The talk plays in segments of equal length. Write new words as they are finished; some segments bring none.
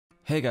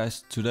Hey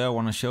guys, today I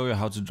want to show you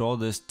how to draw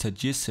this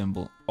Taiji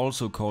symbol,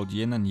 also called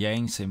Yin and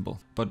Yang symbol.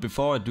 But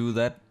before I do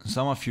that,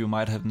 some of you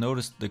might have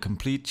noticed the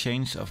complete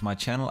change of my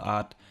channel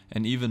art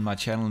and even my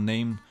channel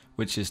name,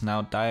 which is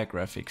now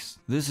DiaGraphics.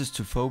 This is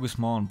to focus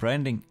more on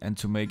branding and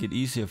to make it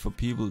easier for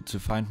people to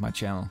find my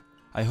channel.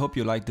 I hope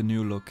you like the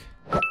new look.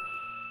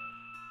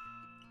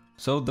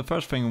 So the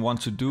first thing we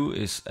want to do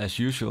is, as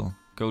usual,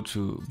 go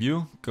to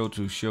View, go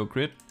to Show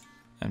Grid,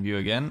 and View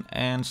again,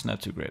 and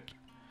Snap to Grid.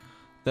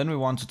 Then we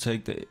want to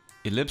take the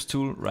ellipse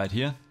tool right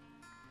here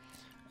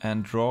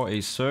and draw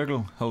a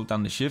circle. Hold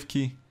down the shift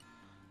key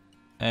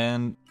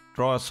and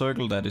draw a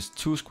circle that is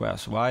 2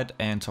 squares wide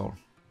and tall.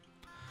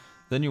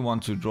 Then you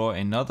want to draw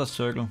another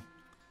circle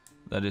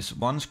that is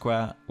 1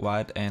 square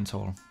wide and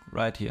tall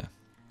right here.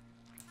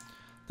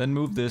 Then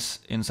move this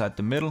inside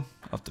the middle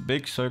of the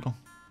big circle.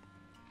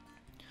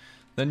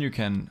 Then you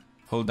can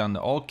hold down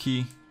the Alt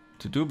key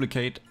to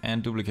duplicate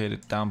and duplicate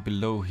it down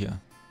below here.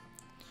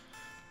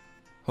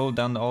 Hold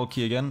down the Alt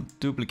key again,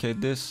 duplicate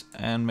this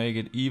and make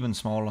it even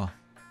smaller.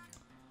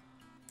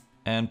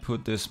 And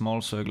put this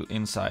small circle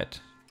inside.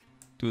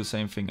 Do the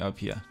same thing up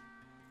here.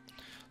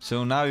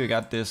 So now you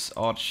got this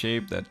odd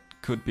shape that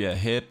could be a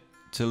head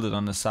tilted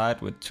on the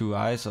side with 2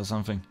 eyes or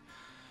something.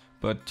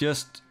 But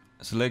just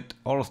select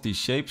all of these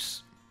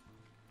shapes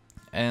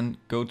and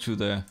go to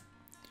the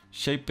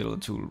shape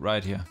builder tool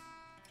right here.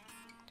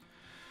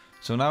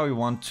 So now we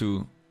want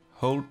to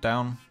hold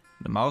down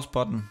the mouse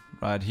button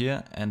right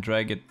here and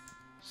drag it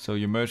so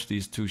you merge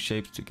these 2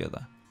 shapes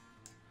together.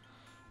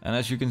 And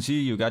as you can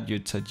see, you got your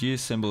Taiji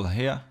symbol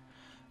here,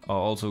 or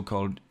also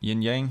called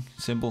yin-yang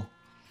symbol.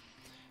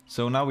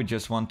 So now we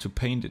just want to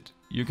paint it.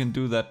 You can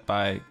do that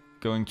by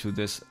going to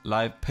this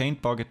live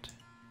paint bucket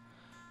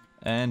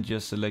and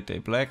just select a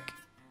black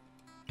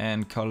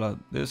and color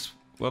this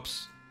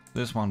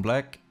one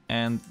black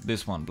and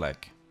this one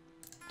black.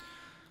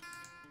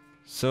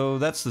 So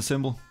that's the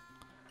symbol.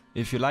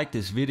 If you like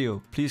this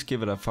video, please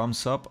give it a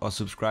thumbs up or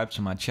subscribe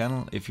to my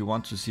channel if you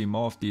want to see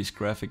more of these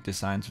graphic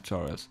design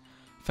tutorials.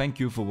 Thank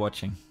you for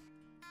watching.